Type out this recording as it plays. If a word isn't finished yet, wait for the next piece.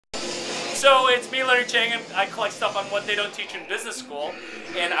So it's me, Larry Chiang, and I collect stuff on what they don't teach in business school.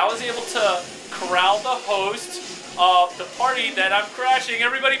 And I was able to corral the host of the party that I'm crashing.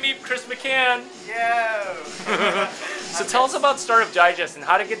 Everybody meet Chris McCann. Yo! So tell us about Startup Digest and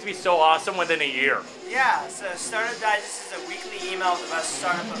how to get to be so awesome within a year. Yeah, so Startup Digest is a weekly email about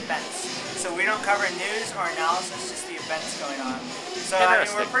startup events. So we don't cover news or analysis, just the events going on. So I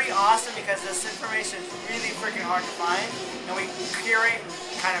mean, we're pretty awesome because this information is really freaking hard to find, and we curate and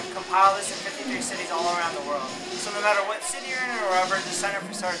kind of compile this in 53 cities all around the world. So no matter what city you're in or wherever, just sign up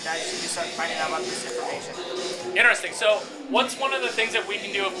for Startup Digest and you start finding out about this information. Interesting. So what's one of the things that we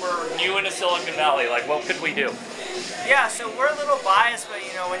can do if we're new into Silicon Valley? Like, what could we do? Yeah, so we're a little biased, but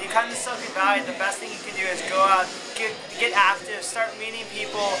you know, when you come to Silicon Valley, the best thing you can do is go out, get active, start meeting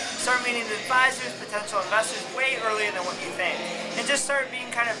people, start meeting advisors, potential investors way earlier than what you think. And just start being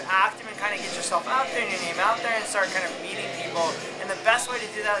kind of active and kind of get yourself out there and your name out there and start kind of meeting people. And the best way to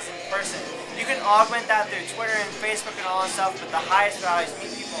do that is in person. You can augment that through Twitter and Facebook and all that stuff, but the highest value is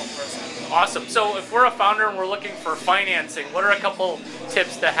meet people in person. Awesome. So if we're a founder and we're looking for financing, what are a couple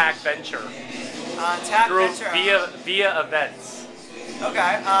tips to hack venture? Via events.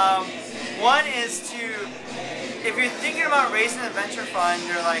 Okay. One is to, if you're thinking about raising a venture fund,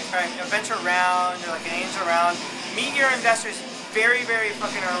 or like a venture round, or like an angel round, meet your investors very, very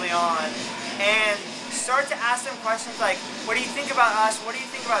fucking early on, and start to ask them questions like, what do you think about us? What do you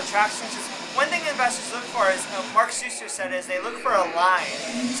think about traction? One thing investors look for is, Mark Schuster said, is they look for a line.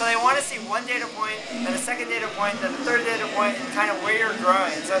 So they want to see one data point, then a second data point, then a third data point, and kind of where you're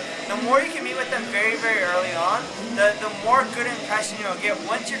growing. So the more you can meet with them very, very early on, the more good impression you'll get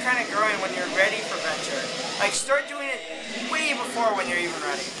once you're kind of growing when you're ready for venture. Like, start doing it way before when you're even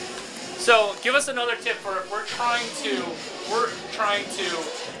ready. So give us another tip for if we're trying to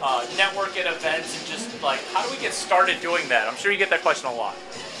network at events, and just like, how do we get started doing that? I'm sure you get that question a lot.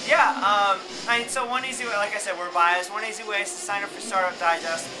 Yeah, I mean, so one easy way, like I said, we're biased. One easy way is to sign up for Startup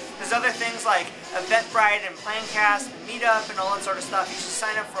Digest. There's other things like Eventbrite and Plancast and Meetup and all that sort of stuff. You should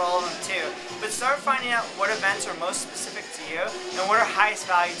sign up for all of them too. But start finding out what events are most specific to you and what are highest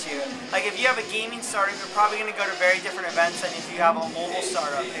value to you. Like if you have a gaming startup, you're probably going to go to very different events than if you have a mobile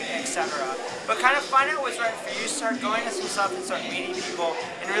startup, etc. But kind of find out what's right for you. Start going to some stuff and start meeting people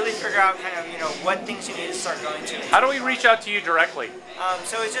and really figure out kind of, you know, what things you need to start going to. How do we reach out to you directly?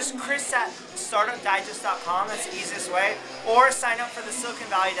 So it's just chris@startupdigest.com. That's the easiest way. Or sign up for the Silicon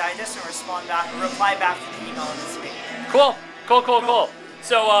Valley Digest and reply back to the email in this week. Cool.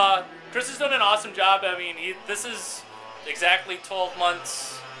 So Chris has done an awesome job. I mean, this is exactly 12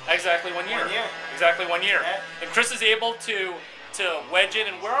 months, exactly 1 year. 1 year. Exactly 1 year. Yeah. And Chris is able to wedge in.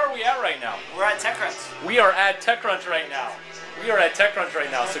 And where are we at right now? We're at TechCrunch. We are at TechCrunch right now.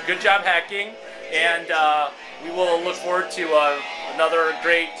 So good job hacking. And we will look forward to another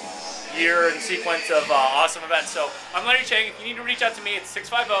great year and sequence of awesome events. So I'm Larry Chiang. If you need to reach out to me, it's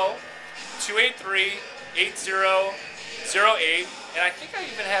 650-283-8008. And I think I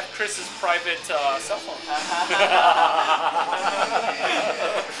even have Chris's private cell phone.